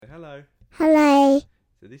Hello. Hello,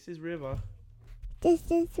 So this is River.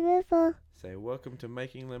 this is River. Say welcome to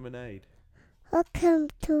Making Lemonade. Welcome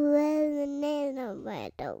to Lemonade on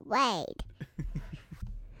the Wade.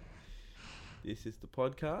 This is the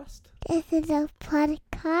podcast This is a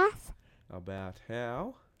podcast about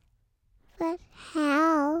how about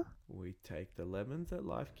how we take the lemons that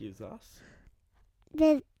life gives us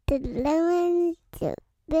the lemon the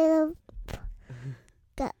little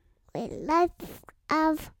got a lot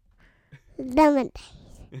of lemonade.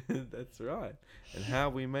 That's right. And how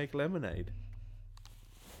we make lemonade.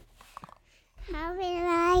 How we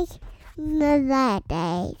like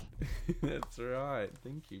lemonade. That's right.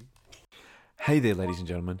 Thank you. Hey there, ladies and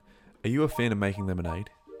gentlemen. Are you a fan of making lemonade,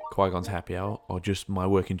 Qui-Gon's Happy Hour, or just my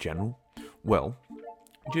work in general? Well,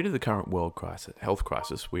 due to the current health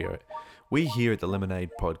crisis, we here at the Lemonade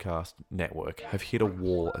Podcast Network have hit a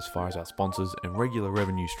wall as far as our sponsors and regular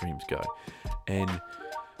revenue streams go. And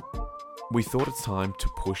we thought it's time to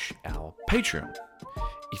push our Patreon.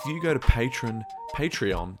 If you go to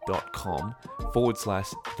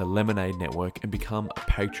patreon.com/the Lemonade Network and become a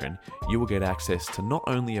patron, you will get access to not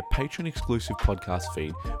only a patron exclusive podcast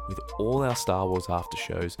feed with all our Star Wars after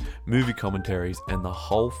shows, movie commentaries, and the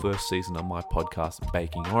whole first season of my podcast,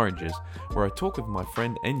 Baking Oranges, where I talk with my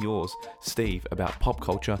friend and yours, Steve, about pop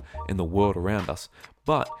culture and the world around us,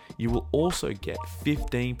 but you will also get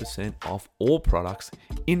 15% off all products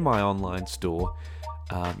in my online store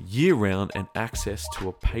year-round and access to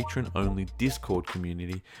a patron-only Discord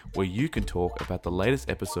community where you can talk about the latest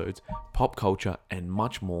episodes, pop culture, and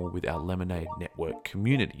much more with our Lemonade Network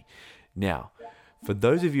community. Now, for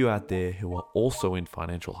those of you out there who are also in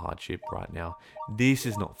financial hardship right now, this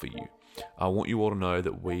is not for you. I want you all to know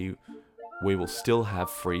that we will still have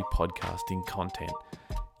free podcasting content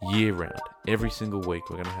year-round. Every single week,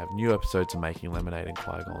 we're going to have new episodes of Making Lemonade and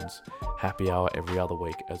Qui-Gon's Happy Hour every other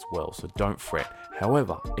week as well, so don't fret.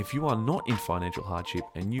 However, if you are not in financial hardship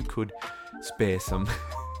and you could spare some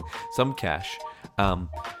cash and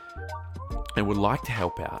would like to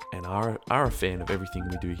help out and are a fan of everything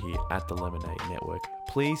we do here at the Lemonade Network,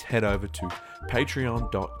 please head over to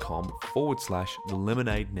patreon.com/the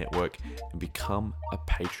Lemonade Network and become a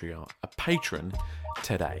patron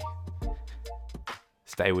today.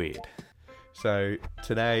 Stay weird. So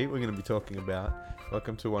today we're going to be talking about,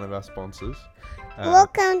 welcome to one of our sponsors.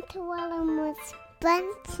 Welcome to one of my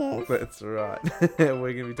sponsors. That's right. We're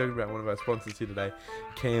going to be talking about one of our sponsors here today,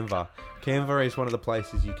 Canva. Canva is one of the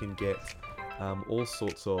places you can get all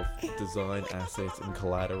sorts of design assets and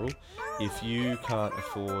collateral. If you can't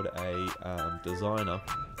afford a designer,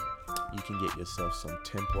 you can get yourself some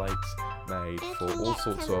templates made for all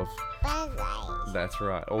sorts of. That's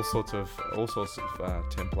right. All sorts of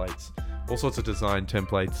templates, all sorts of design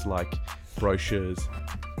templates like brochures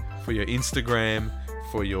for your Instagram,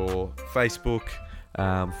 for your Facebook,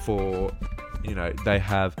 they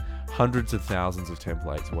have hundreds of thousands of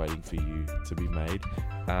templates waiting for you to be made.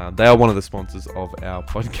 They are one of the sponsors of our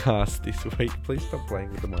podcast this week. Please stop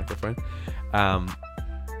playing with the microphone.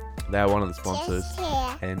 They are one of the sponsors,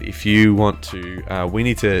 and if you want to, we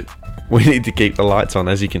need to keep the lights on.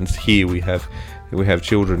 As you can hear, we have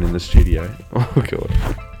children in the studio. Oh god,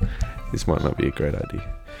 this might not be a great idea.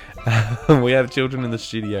 We have children in the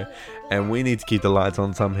studio, and we need to keep the lights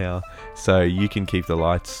on somehow, so you can keep the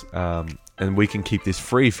lights, and we can keep this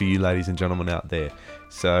free for you, ladies and gentlemen out there.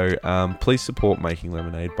 So please support Making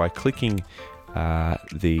Lemonade by clicking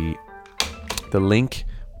the link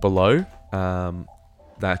below.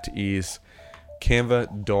 That is Canva.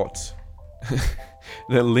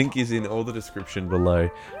 The link is in all the description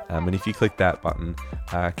below, and if you click that button,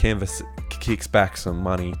 Canva kicks back some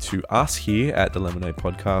money to us here at the Lemonade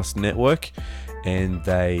Podcast Network, and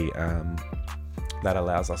that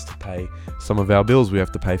allows us to pay some of our bills. We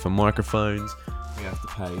have to pay for microphones, we have to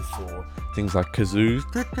pay for things like kazoos,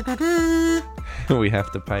 we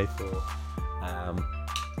have to pay for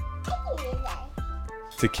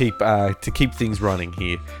to keep things running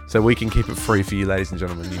here, so we can keep it free for you, ladies and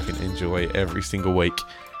gentlemen. You can enjoy every single week.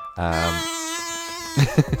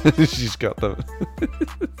 She's got the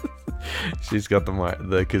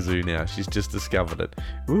kazoo now. She's just discovered it.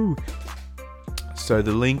 Woo! So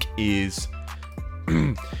the link is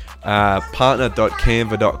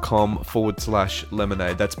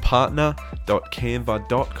partner.canva.com/lemonade. That's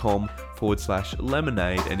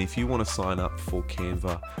partner.canva.com/lemonade. And if you want to sign up for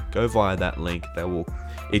Canva, go via that link.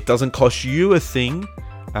 It doesn't cost you a thing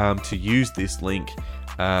to use this link.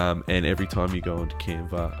 And every time you go onto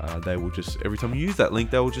Canva, every time you use that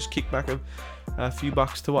link, they will just kick back a few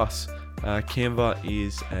bucks to us. Canva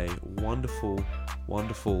is a wonderful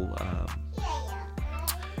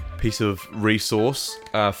piece of resource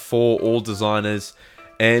for all designers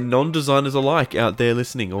and non-designers alike out there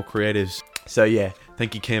listening, or creatives. So yeah,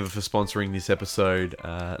 thank you Canva for sponsoring this episode.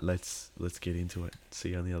 Let's get into it. See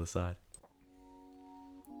you on the other side.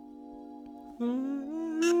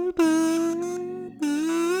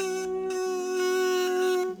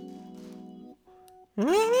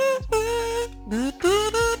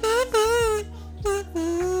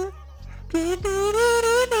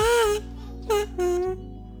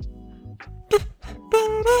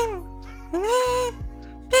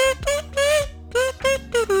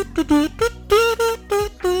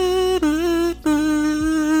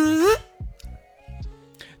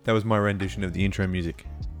 That was my rendition of the intro music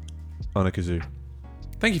on a kazoo.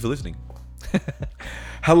 Thank you for listening.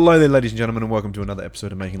 Hello there, ladies and gentlemen, and welcome to another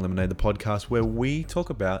episode of Making Lemonade, the podcast where we talk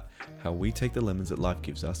about how we take the lemons that life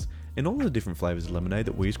gives us and all the different flavors of lemonade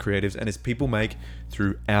that we as creatives and as people make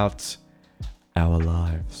throughout our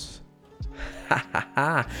lives.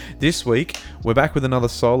 This week, we're back with another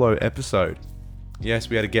solo episode. Yes,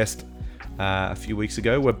 we had a guest a few weeks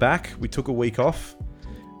ago. We're back. We took a week off.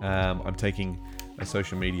 I'm taking a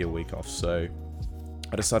social media week off, so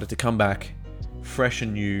I decided to come back fresh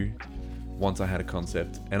and new once I had a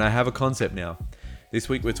concept, and I have a concept now. This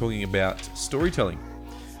week we're talking about storytelling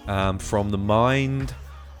from the mind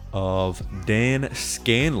of Dan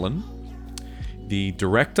Scanlon, the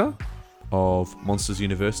director of Monsters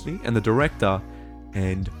University and the director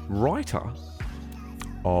and writer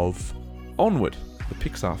of Onward, the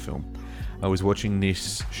Pixar film. I was watching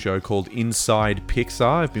this show called Inside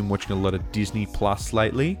Pixar. I've been watching a lot of Disney Plus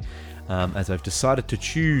lately, as I've decided to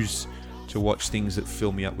choose to watch things that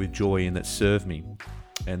fill me up with joy and that serve me.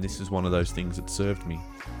 And this is one of those things that served me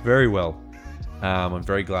very well. I'm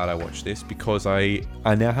very glad I watched this because I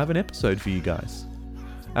now have an episode for you guys.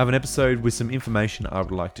 I have an episode with some information I would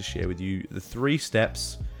like to share with you. The 3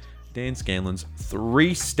 steps, Dan Scanlon's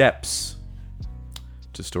 3 steps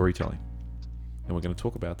to storytelling. And we're going to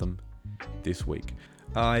talk about them this week.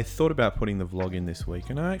 I thought about putting the vlog in this week,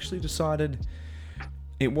 and I actually decided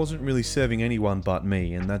it wasn't really serving anyone but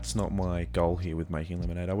me, and that's not my goal here with Making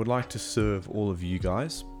Lemonade. I would like to serve all of you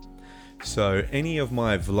guys. So any of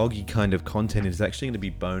my vloggy kind of content is actually going to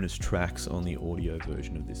be bonus tracks on the audio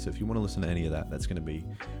version of this. So if you want to listen to any of that, that's going to be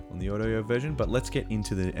on the audio version. But let's get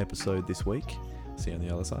into the episode this week. See you on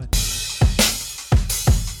the other side.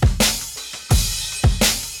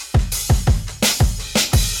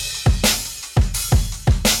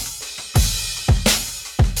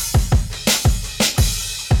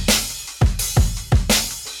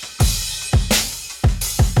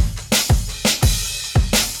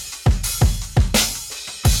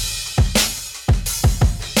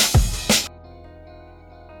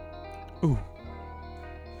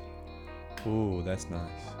 Ooh, that's nice.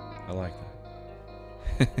 I like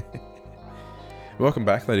that. Welcome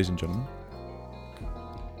back, ladies and gentlemen.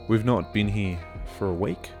 We've not been here for a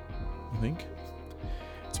week, I think.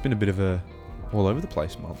 It's been a bit of a all over the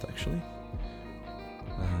place month, actually.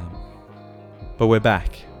 But we're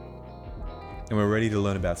back. And we're ready to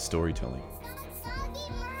learn about storytelling.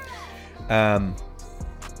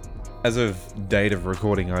 As of date of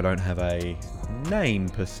recording, I don't have a name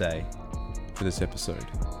per se for this episode.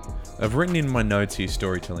 I've written in my notes here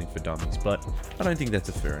storytelling for dummies, but I don't think that's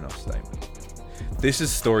a fair enough statement. This is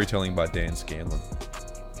storytelling by Dan Scanlon.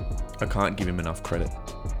 I can't give him enough credit.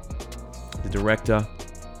 The director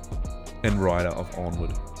and writer of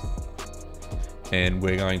Onward. And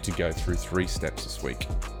we're going to go through 3 steps this week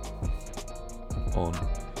on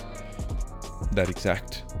that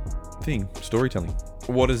exact thing, storytelling.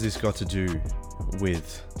 What has this got to do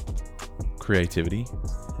with creativity?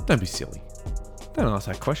 Don't be silly. Don't ask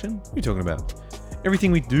that question. What are you talking about?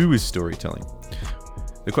 Everything we do is storytelling.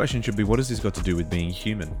 The question should be, what has this got to do with being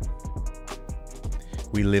human?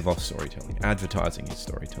 We live off storytelling. Advertising is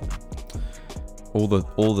storytelling. All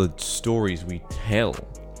the stories we tell,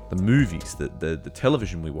 the movies, the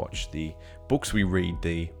television we watch, the books we read,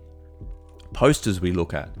 the posters we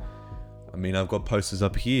look at. I mean, I've got posters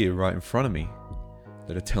up here right in front of me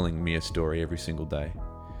that are telling me a story every single day.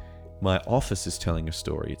 My office is telling a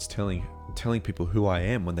story. It's telling people who I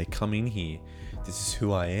am when they come in here. This is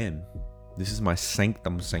who I am. This is my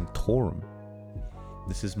sanctum sanctorum.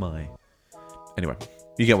 This is my... Anyway,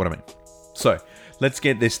 you get what I mean. So, let's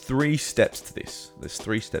get... There's 3 steps to this.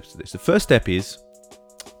 The first step is,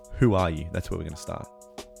 who are you? That's where we're going to start.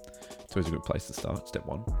 It's always a good place to start, step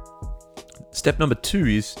 1. Step number 2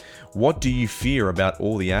 is, what do you fear about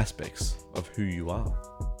all the aspects of who you are?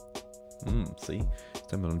 See?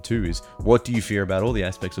 Step number 2 is, what do you fear about all the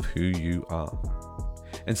aspects of who you are?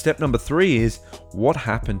 And step number 3 is, what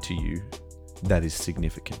happened to you that is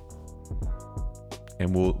significant?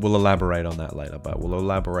 And we'll elaborate on that later, but we'll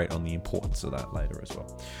elaborate on the importance of that later as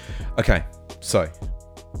well. Okay, so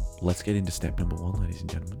let's get into step number 1, ladies and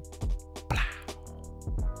gentlemen.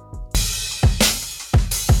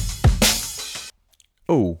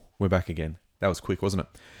 Oh, we're back again. That was quick, wasn't it?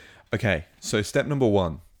 Okay, so step number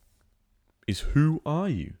 1 is, who are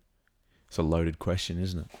you? It's a loaded question,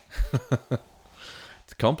 isn't it?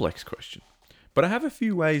 It's a complex question. But I have a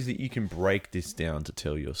few ways that you can break this down to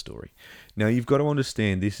tell your story. Now, you've got to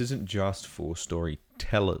understand, this isn't just for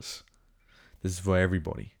storytellers. This is for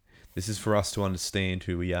everybody. This is for us to understand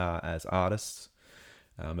who we are as artists,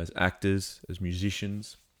 as actors, as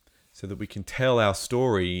musicians, so that we can tell our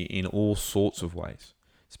story in all sorts of ways,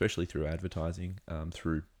 especially through advertising,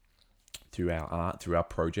 through our art, through our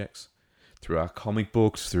projects, through our comic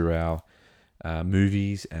books, through our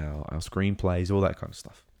movies, our screenplays, all that kind of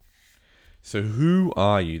stuff. So who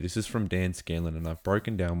are you? This is from Dan Scanlon, and I've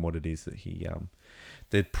broken down what it is that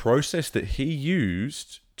the process that he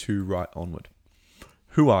used to write Onward.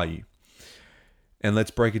 Who are you? And let's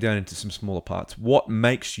break it down into some smaller parts. What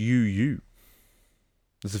makes you you?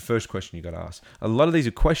 That's the first question you got to ask. A lot of these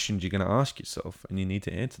are questions you're going to ask yourself, and you need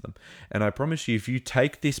to answer them. And I promise you, if you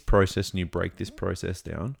take this process and you break this process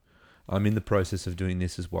down, I'm in the process of doing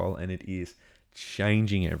this as well, and it is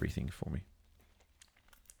changing everything for me.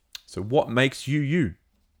 So what makes you you?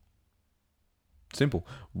 Simple.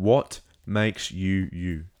 What makes you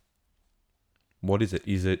you? What is it?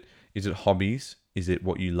 Is it hobbies? Is it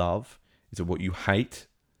what you love? Is it what you hate?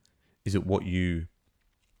 Is it what you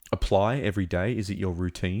apply every day? Is it your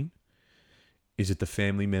routine? Is it the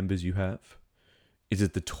family members you have? Is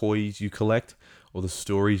it the toys you collect or the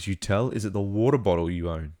stories you tell? Is it the water bottle you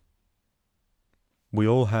own? We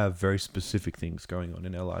all have very specific things going on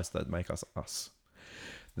in our lives that make us us.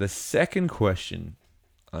 The second question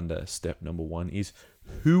under step number 1 is,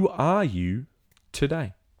 who are you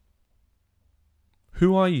today?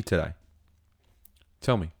 Who are you today?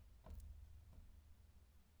 Tell me.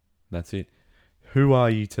 That's it. Who are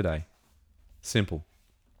you today? Simple.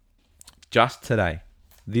 Just today,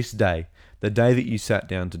 this day, the day that you sat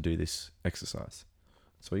down to do this exercise.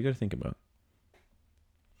 That's all you got to think about.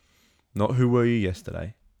 Not who were you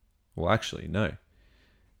yesterday. Well, actually, no.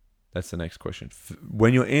 That's the next question.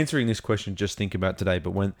 When you're answering this question, just think about today.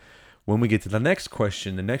 But when we get to the next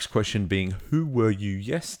question being, who were you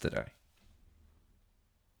yesterday?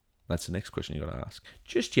 That's the next question you got to ask.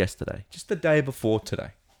 Just yesterday. Just the day before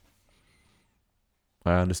today.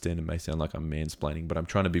 I understand it may sound like I'm mansplaining, but I'm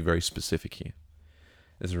trying to be very specific here.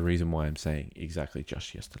 There's a reason why I'm saying exactly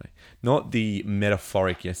just yesterday. Not the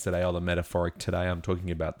metaphoric yesterday or the metaphoric today. I'm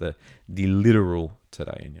talking about the literal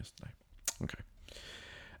today and yesterday. Okay.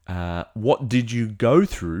 What did you go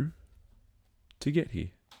through to get here?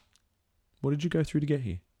 What did you go through to get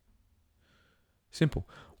here? Simple.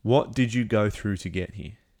 What did you go through to get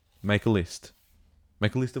here? Make a list.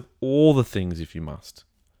 Make a list of all the things if you must.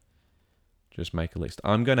 Just make a list.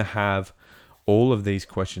 I'm going to have all of these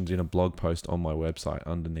questions in a blog post on my website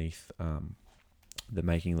underneath the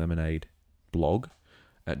Making Lemonade blog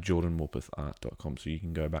at jordanmorpethart.com, so you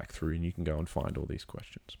can go back through and you can go and find all these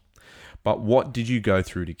questions. But what did you go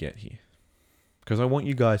through to get here? Because I want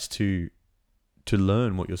you guys to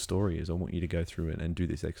learn what your story is. I want you to go through it and do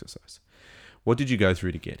this exercise. What did you go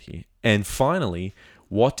through to get here? And finally,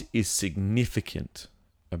 what is significant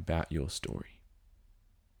about your story?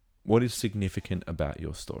 What is significant about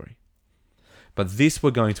your story? But this,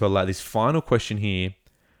 we're going to allow this final question here.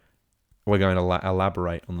 We're going to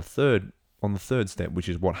elaborate on the third step, which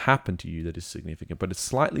is what happened to you that is significant. But it's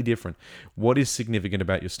slightly different. What is significant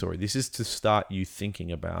about your story? This is to start you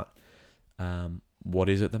thinking about what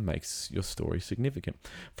is it that makes your story significant.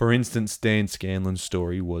 For instance, Dan Scanlon's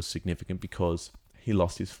story was significant because he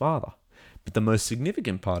lost his father. But the most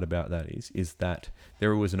significant part about that is that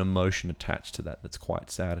there was an emotion attached to that that's quite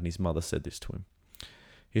sad. And his mother said this to him.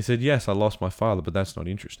 He said, yes, I lost my father, but that's not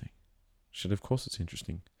interesting. She said, of course it's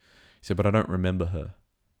interesting. He said, but I don't remember her.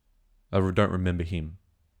 I don't remember him.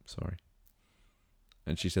 Sorry.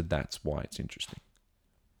 And she said, that's why it's interesting.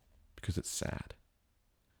 Because it's sad.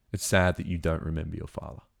 It's sad that you don't remember your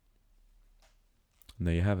father. And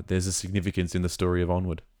there you have it. There's a significance in the story of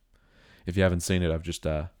Onward. If you haven't seen it, I've just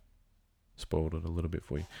spoiled it a little bit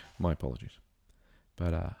for you. My apologies.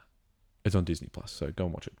 But it's on Disney+, so go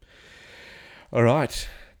and watch it. All right.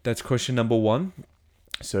 That's question number 1.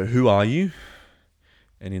 So who are you?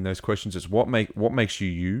 And in those questions, it's what makes you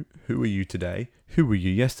you? Who are you today? Who were you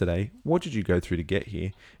yesterday? What did you go through to get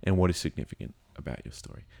here? And what is significant about your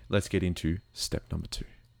story? Let's get into step number 2.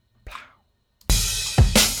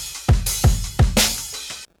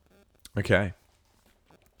 Okay.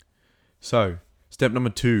 So, Step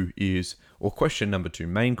number 2 is, or question number 2,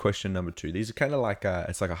 main question number 2. These are kind of like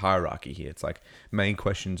it's like a hierarchy here. It's like main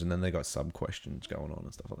questions and then they got sub questions going on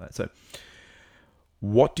and stuff like that. So,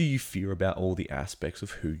 what do you fear about all the aspects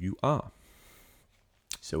of who you are?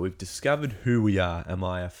 So we've discovered who we are. Am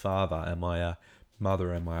I a father? Am I a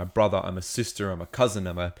mother? Am I a brother? I'm a sister. I'm a cousin.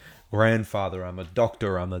 I'm a grandfather. I'm a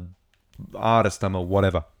doctor. I'm a artist. I'm a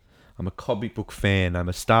whatever. I'm a comic book fan. I'm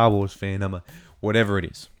a Star Wars fan. I'm a whatever it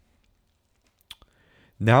is.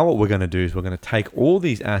 Now what we're going to do is we're going to take all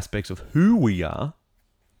these aspects of who we are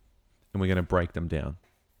and we're going to break them down.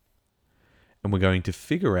 And we're going to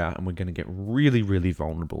figure out, and we're going to get really, really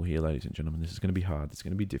vulnerable here, ladies and gentlemen. This is going to be hard. It's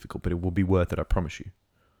going to be difficult, but it will be worth it, I promise you.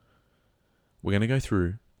 We're going to go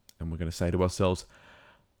through and we're going to say to ourselves,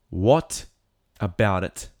 what about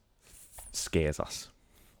it scares us?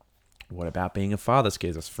 What about being a father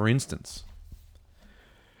scares us? For instance,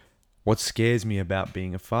 what scares me about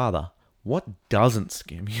being a father? What doesn't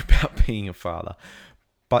scare me about being a father?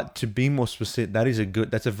 But to be more specific,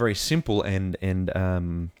 that's a very simple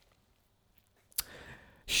and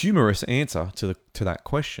humorous answer to that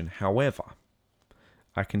question. However,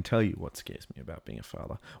 I can tell you what scares me about being a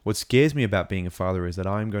father. What scares me about being a father is that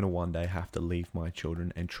I'm going to one day have to leave my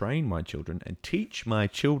children and train my children and teach my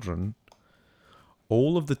children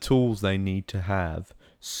all of the tools they need to have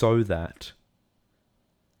so that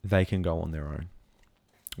they can go on their own.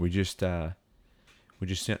 We just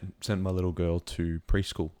sent my little girl to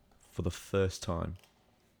preschool for the first time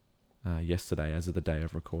yesterday, as of the day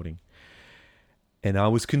of recording. And I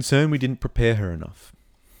was concerned we didn't prepare her enough.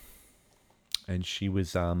 And she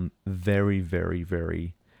was very, very,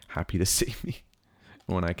 very happy to see me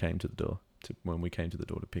when I came to the door. When we came to the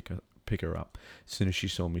door to pick her up. As soon as she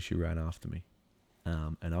saw me, she ran after me.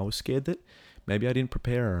 And I was scared that maybe I didn't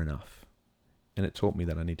prepare her enough. And it taught me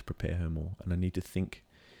that I need to prepare her more. And I need to think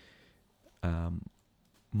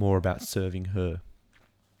more about serving her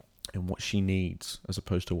and what she needs as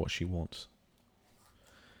opposed to what she wants.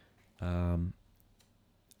 And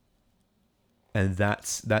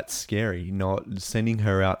that's scary. Not sending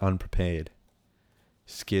her out unprepared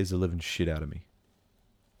scares the living shit out of me.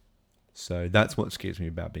 So that's what scares me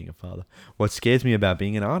about being a father. What scares me about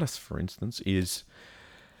being an artist, for instance, is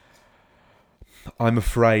I'm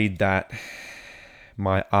afraid that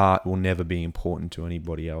my art will never be important to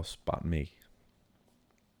anybody else but me.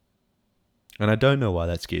 And I don't know why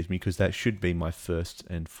that scares me, because that should be my first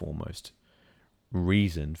and foremost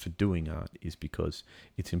reason for doing art, is because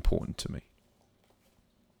it's important to me.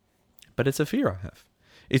 But it's a fear I have.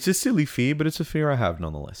 It's a silly fear, but it's a fear I have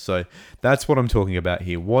nonetheless. So that's what I'm talking about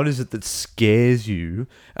here. What is it that scares you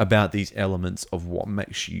about these elements of what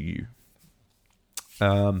makes you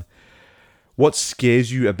you? What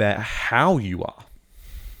scares you about how you are?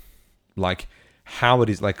 Like how it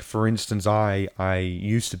is. Like, for instance, I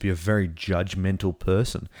used to be a very judgmental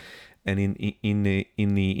person. And in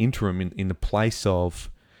the interim, in the place of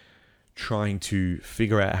trying to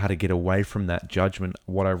figure out how to get away from that judgment,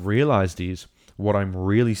 what I realized is what I'm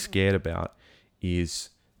really scared about is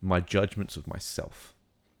my judgments of myself.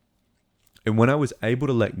 And when I was able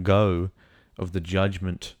to let go of the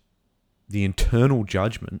judgment, the internal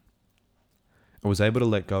judgment, I was able to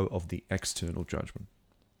let go of the external judgment.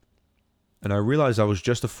 And I realized I was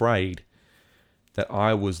just afraid that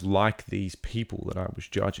I was like these people that I was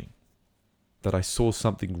judging, that I saw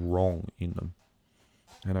something wrong in them.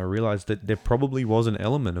 And I realized that there probably was an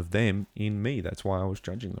element of them in me. That's why I was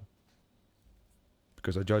judging them.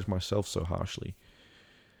 Because I judged myself so harshly.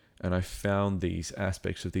 And I found these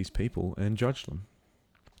aspects of these people and judged them.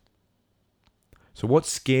 So what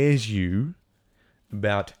scares you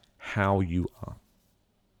about how you are?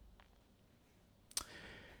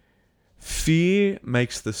 Fear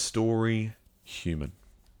makes the story human.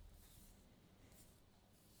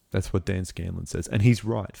 That's what Dan Scanlon says. And he's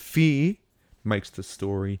right. Fear makes the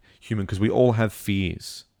story human, because we all have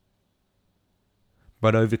fears.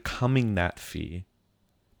 But overcoming that fear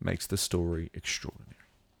makes the story extraordinary.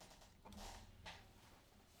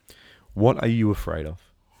 What are you afraid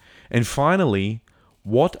of? And finally,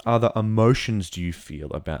 what other emotions do you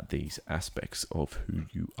feel about these aspects of who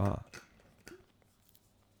you are?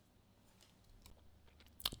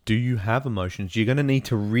 Do you have emotions? You're going to need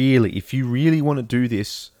to really, if you really want to do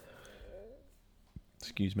this,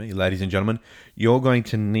 excuse me, ladies and gentlemen, you're going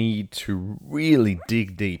to need to really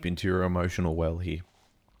dig deep into your emotional well here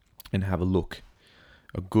and have a look,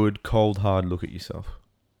 a good, cold, hard look at yourself.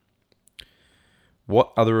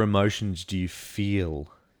 What other emotions do you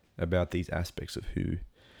feel about these aspects of who?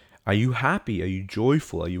 Are you happy? Are you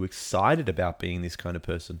joyful? Are you excited about being this kind of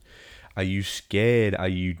person? Are you scared? Are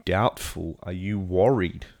you doubtful? Are you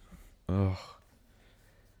worried? Ugh.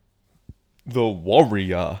 The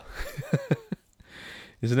warrior.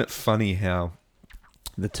 Isn't it funny how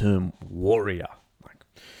the term warrior, like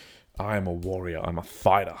I am a warrior, I'm a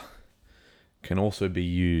fighter, can also be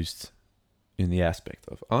used in the aspect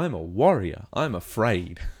of I'm a warrior, I'm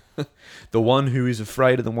afraid. The one who is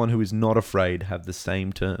afraid and the one who is not afraid have the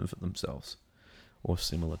same term for themselves, or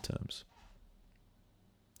similar terms.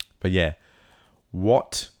 But yeah,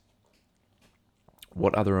 what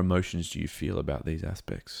other emotions do you feel about these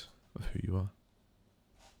aspects of who you are?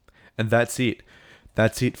 And that's it.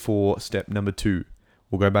 That's it for step number 2.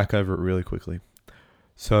 We'll go back over it really quickly.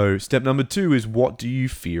 So step number 2 is, what do you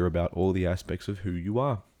fear about all the aspects of who you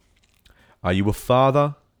are? Are you a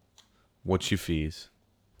father? What's your fears?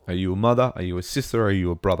 Are you a mother? Are you a sister? Are you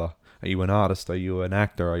a brother? Are you an artist? Are you an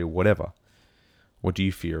actor? Are you whatever? What do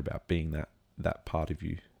you fear about being that part of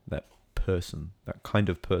you, that person, that kind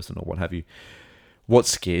of person, or what have you? What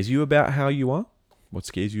scares you about how you are? What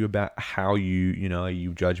scares you about how are you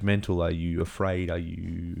judgmental? Are you afraid? Are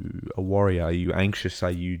you a warrior? Are you anxious? Are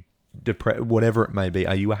you depressed? Whatever it may be.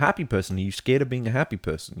 Are you a happy person? Are you scared of being a happy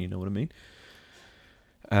person? You know what I mean?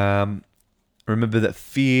 Remember that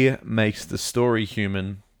fear makes the story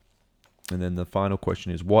human. And then the final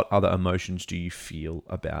question is, what other emotions do you feel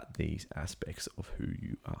about these aspects of who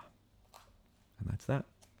you are? And that's that.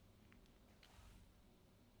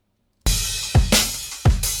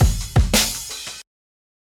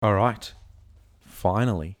 All right.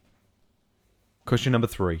 Finally. Question number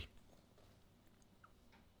 3.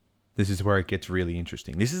 This is where it gets really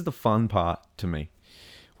interesting. This is the fun part to me.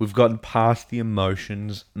 We've gotten past the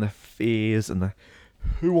emotions and the fears and the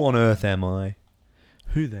who on earth am I?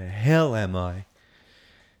 Who the hell am I?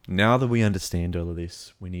 Now that we understand all of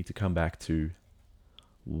this, we need to come back to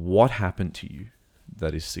what happened to you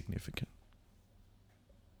that is significant.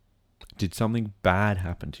 Did something bad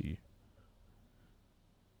happen to you?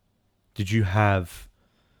 Did you have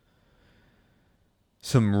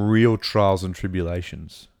some real trials and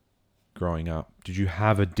tribulations growing up? Did you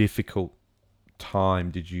have a difficult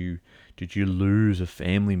time? Did you lose a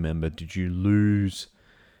family member? Did you lose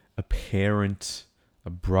a parent, a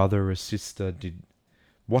brother, a sister?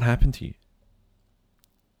 What happened to you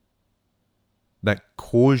that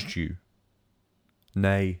caused you,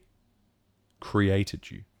 nay,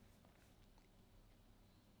 created you,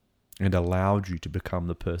 and allowed you to become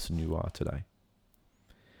the person you are today?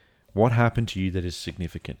 What happened to you that is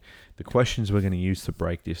significant? The questions we're going to use to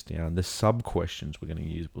break this down, the sub-questions we're going to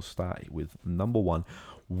use, will start with number 1,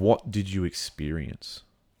 what did you experience?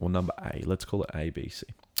 Or number A, let's call it A, B, C.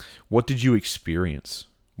 What did you experience?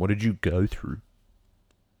 What did you go through?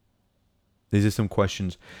 These are some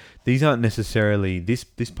questions. These aren't necessarily, this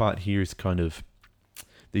part here is kind of,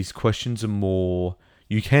 these questions are more,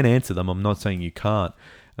 you can answer them. I'm not saying you can't.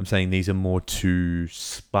 I'm saying these are more to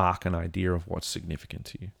spark an idea of what's significant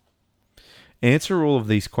to you. Answer all of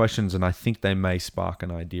these questions, and I think they may spark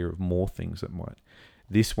an idea of more things that might.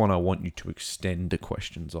 This one, I want you to extend the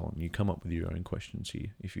questions on. You come up with your own questions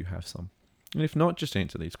here, if you have some. And if not, just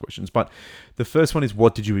answer these questions. But the first one is,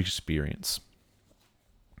 what did you experience?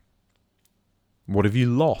 What have you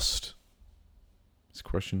lost? It's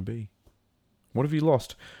question B. What have you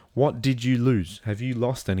lost? What did you lose? Have you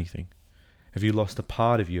lost anything? Have you lost a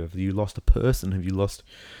part of you? Have you lost a person? Have you lost...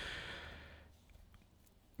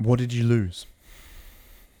 What did you lose?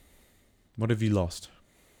 What have you lost?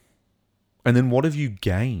 And then what have you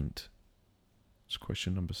gained? It's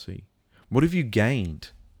question number C. What have you gained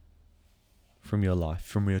from your life,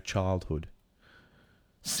 from your childhood,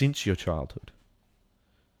 since your childhood?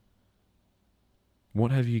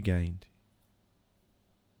 What have you gained?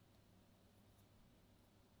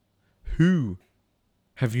 Who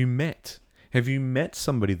have you met? Have you met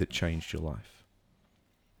somebody that changed your life?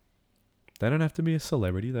 They don't have to be a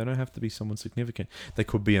celebrity. They don't have to be someone significant. They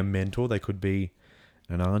could be a mentor. They could be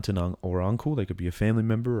an aunt or uncle. They could be a family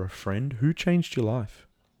member or a friend. Who changed your life?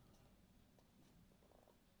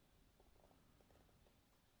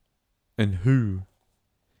 And who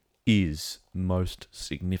is most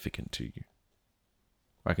significant to you?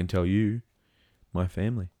 I can tell you, my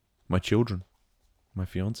family, my children, my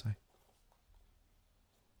fiance.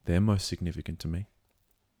 They're most significant to me.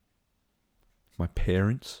 My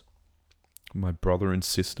parents, my brother and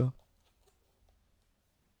sister,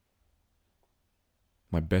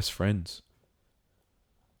 my best friends.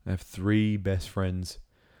 I have 3 best friends,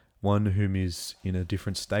 one whom is in a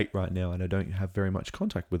different state right now and I don't have very much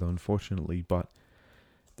contact with, unfortunately, but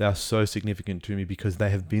they are so significant to me because they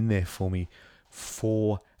have been there for me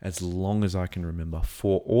for as long as I can remember,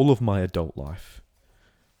 for all of my adult life.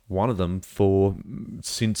 One of them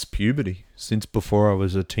since puberty, since before I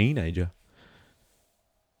was a teenager.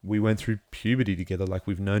 We went through puberty together. Like,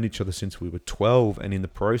 we've known each other since we were 12. And in the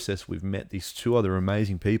process, we've met these two other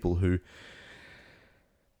amazing people who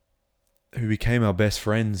became our best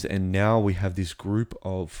friends. And now we have this group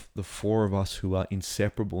of the four of us who are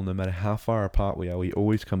inseparable. No matter how far apart we are, we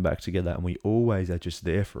always come back together, and we always are just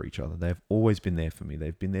there for each other. They've always been there for me.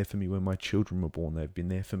 They've been there for me when my children were born. They've been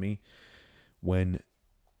there for me when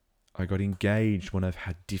I got engaged, when I've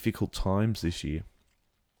had difficult times this year.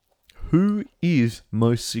 Who is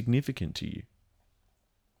most significant to you?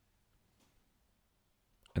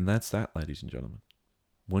 And that's that, ladies and gentlemen.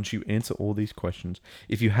 Once you answer all these questions,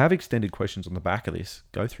 if you have extended questions on the back of this,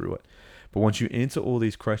 go through it. But once you answer all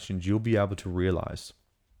these questions, you'll be able to realize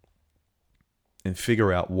and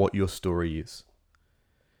figure out what your story is.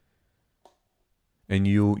 And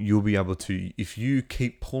you'll be able to, if you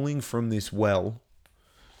keep pulling from this well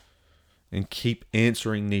and keep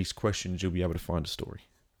answering these questions, you'll be able to find a story.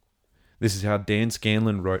 This is how Dan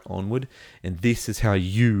Scanlon wrote Onward, and this is how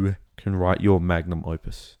you can write your magnum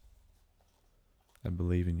opus. I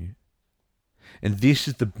believe in you. And this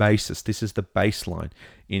is the basis. This is the baseline.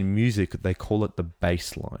 In music, they call it the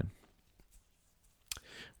bass line,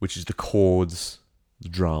 which is the chords, the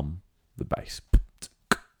drum, the bass.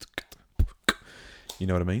 You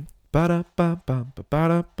know what I mean?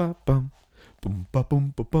 Ba-da-ba-ba-ba-ba-da-ba-bum. Boom ba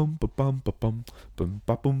boom ba bum ba bum ba bum boom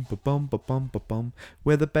ba boom ba bum ba bum ba bum.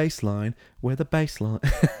 Where the bass line? Where the bass line?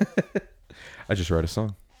 I just wrote a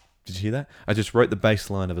song. Did you hear that? I just wrote the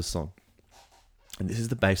bass line of a song. And this is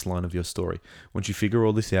the baseline of your story. Once you figure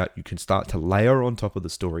all this out, you can start to layer on top of the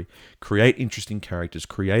story, create interesting characters,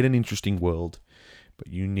 create an interesting world. But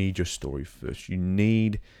you need your story first. You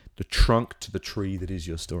need the trunk to the tree that is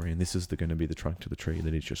your story. And this is going to be the trunk to the tree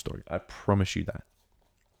that is your story. I promise you that.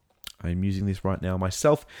 I'm using this right now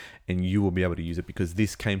myself, and you will be able to use it because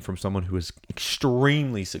this came from someone who is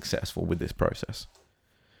extremely successful with this process,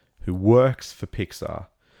 who works for Pixar,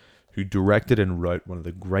 who directed and wrote one of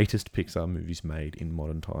the greatest Pixar movies made in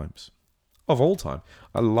modern times. Of all time.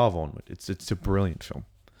 I love Onward. It's a brilliant film.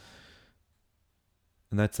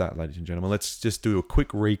 And that's that, ladies and gentlemen. Let's just do a quick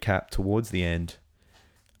recap towards the end,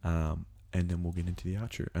 and then we'll get into the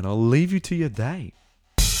outro. And I'll leave you to your day.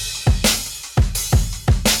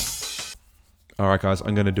 All right, guys,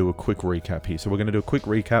 I'm going to do a quick recap here. So we're going to do a quick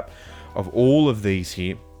recap of all of these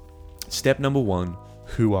here. Step number 1,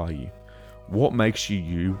 who are you? What makes you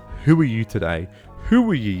you? Who are you today? Who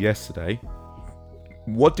were you yesterday?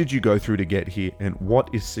 What did you go through to get here? And what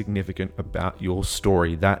is significant about your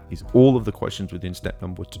story? That is all of the questions within step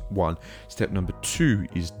number 1. Step number 2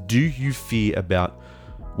 is, what do you fear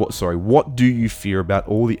about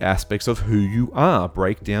all the aspects of who you are?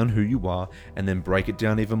 Break down who you are and then break it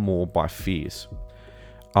down even more by fears.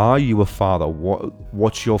 Are you a father?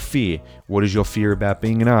 What's your fear? What is your fear about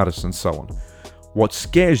being an artist, and so on? What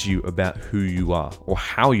scares you about who you are, or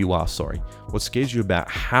how you are, What scares you about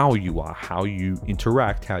how you are, how you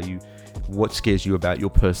interact, what scares you about your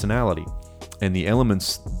personality, and the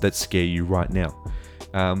elements that scare you right now.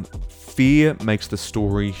 Fear makes the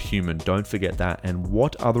story human. Don't forget that. And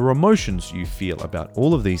what other emotions you feel about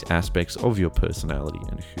all of these aspects of your personality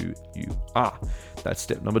and who you are. That's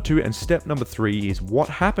step number 2. And step number 3 is, what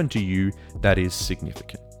happened to you that is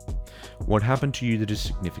significant? What happened to you that is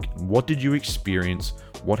significant? What did you experience?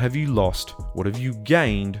 What have you lost? What have you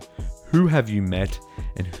gained? Who have you met?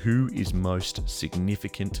 And who is most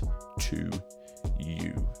significant to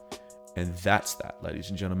you? And that's that, ladies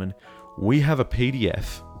and gentlemen. We have a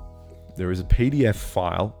PDF. There is a PDF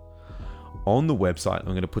file on the website. I'm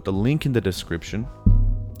going to put the link in the description.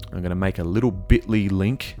 I'm going to make a little bit.ly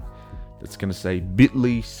link that's going to say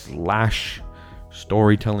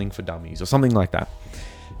bit.ly/storytelling for dummies or something like that.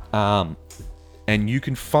 And you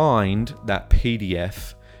can find that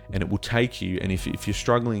PDF, and it will take you. And if you're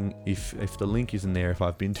struggling, if the link isn't there, if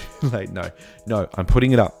I've been too late, no, I'm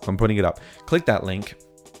putting it up. Click that link.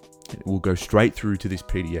 It will go straight through to this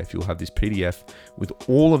PDF. You'll have this PDF with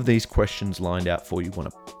all of these questions lined out for you on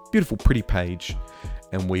a beautiful, pretty page.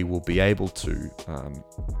 And we will be able to,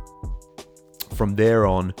 from there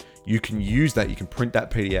on, you can use that. You can print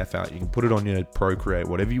that PDF out. You can put it on your Procreate,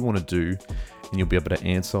 whatever you want to do. And you'll be able to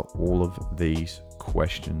answer all of these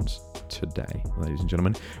questions today, ladies and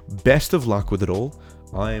gentlemen. Best of luck with it all.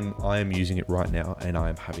 I am using it right now, and I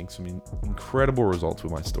am having some incredible results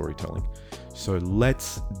with my storytelling. So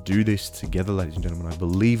let's do this together, ladies and gentlemen. I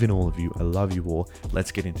believe in all of you. I love you all.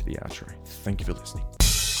 Let's get into the outro. Thank you for listening.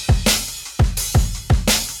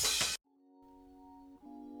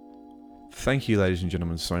 Thank you, ladies and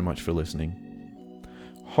gentlemen, so much for listening.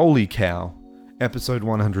 Holy cow. Episode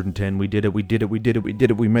 110. We did it. We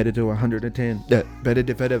made it to 110. Better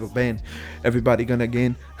if it ever been. Everybody gonna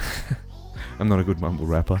again. I'm not a good mumble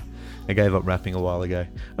rapper. I gave up rapping a while ago.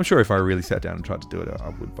 I'm sure if I really sat down and tried to do it, I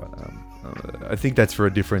would. But I think that's for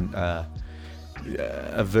a different, a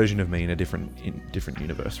version of me in a different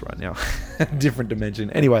universe right now, different dimension.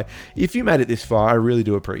 Anyway, if you made it this far, I really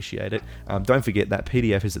do appreciate it. Don't forget that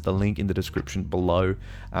PDF is at the link in the description below.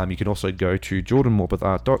 You can also go to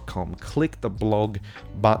jordanmorpethart.com, click the blog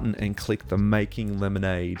button, and click the Making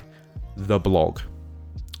Lemonade, the blog,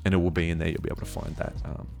 and it will be in there. You'll be able to find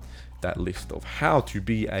that list of how to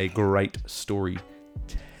be a great storyteller.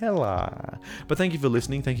 But thank you for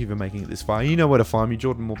listening. Thank you for making it this far. You know where to find me,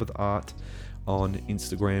 Jordan Morpeth Art on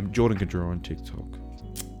Instagram, Jordan Can Draw on TikTok.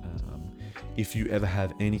 If you ever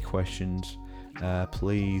have any questions,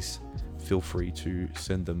 please feel free to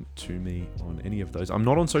send them to me on any of those. I'm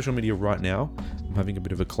not on social media right now. I'm having a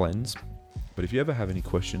bit of a cleanse. But if you ever have any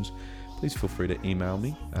questions, please feel free to email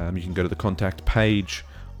me. You can go to the contact page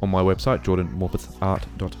on my website,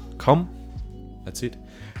 jordanmorpethart.com. That's it.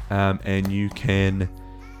 And you can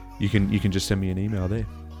just send me an email there.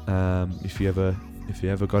 If you ever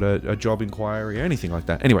got a job inquiry or anything like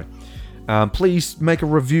that. Anyway, please make a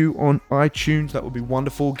review on iTunes. That would be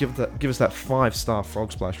wonderful. Give us that 5-star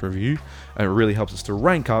Frog Splash review. It really helps us to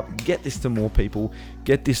rank up, get this to more people,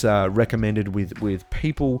 get this recommended with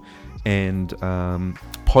people and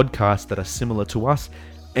podcasts that are similar to us.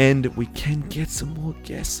 And we can get some more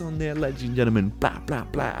guests on there, ladies and gentlemen. Blah, blah,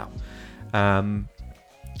 blah.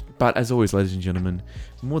 But as always, ladies and gentlemen,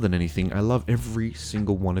 more than anything, I love every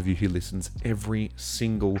single one of you who listens every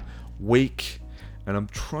single week. And I'm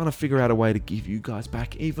trying to figure out a way to give you guys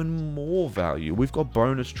back even more value. We've got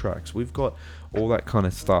bonus tracks. We've got all that kind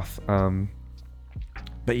of stuff.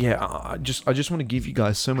 But yeah, I just want to give you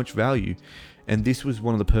guys so much value. And this was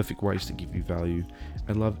one of the perfect ways to give you value.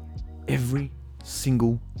 I love every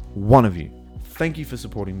single one of you. Thank you for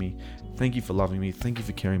supporting me. Thank you for loving me. Thank you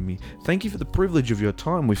for carrying me. Thank you for the privilege of your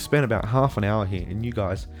time. We've spent about half an hour here and you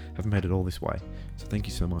guys have made it all this way. So thank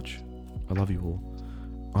you so much. I love you all.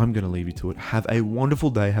 I'm going to leave you to it. Have a wonderful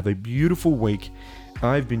day. Have a beautiful week.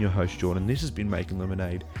 I've been your host, Jordan. This has been Making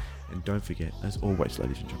Lemonade. And don't forget, as always,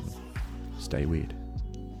 ladies and gentlemen, stay weird.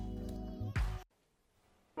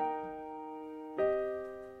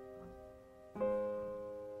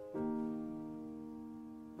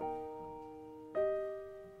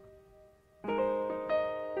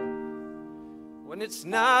 When it's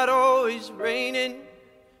not always raining,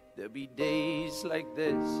 there'll be days like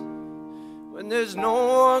this. When there's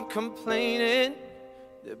no one complaining,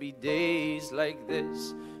 there'll be days like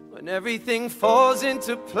this. When everything falls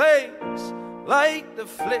into place like the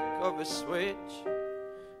flick of a switch.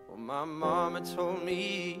 Well, my mama told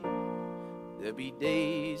me there'll be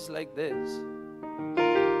days like this.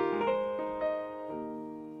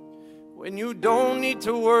 When you don't need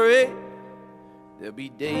to worry, there'll be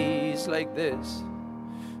days like this.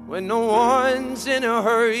 When no one's in a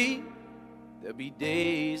hurry, there'll be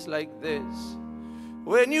days like this.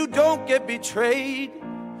 When you don't get betrayed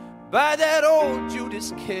by that old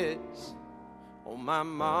Judas kiss. Oh, my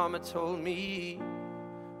mama told me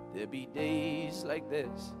there'll be days like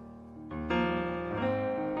this.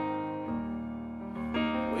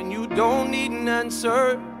 When you don't need an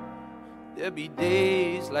answer, there'll be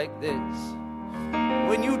days like this.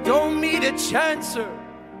 When you don't need a chancer,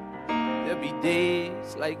 there'll be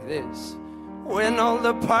days like this. When all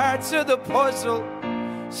the parts of the puzzle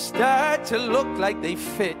start to look like they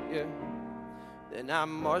fit you, then I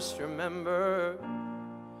must remember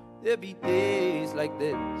there'll be days like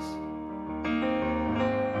this.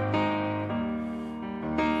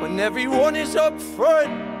 When everyone is up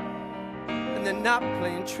front and they're not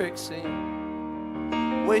playing tricks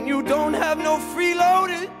in. When you don't have no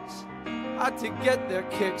freeloaders out to get their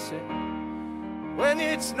kicks in. When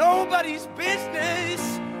it's nobody's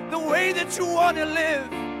business the way that you want to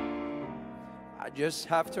live. I just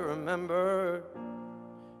have to remember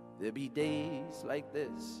there'll be days like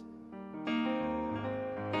this.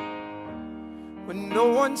 When no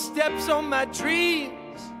one steps on my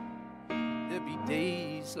dreams, there'll be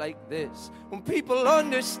days like this. When people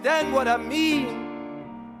understand what I mean,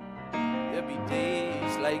 there'll be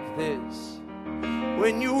days like this.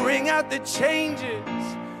 When you ring out the changes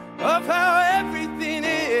of how everything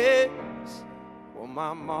is. Well,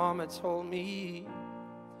 my mama told me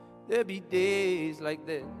there'll be days like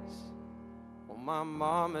this. Well, my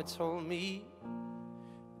mama told me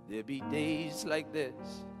there'll be days like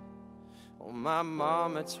this. Oh, my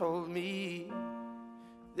mama told me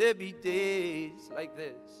there'll be days like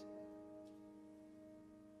this.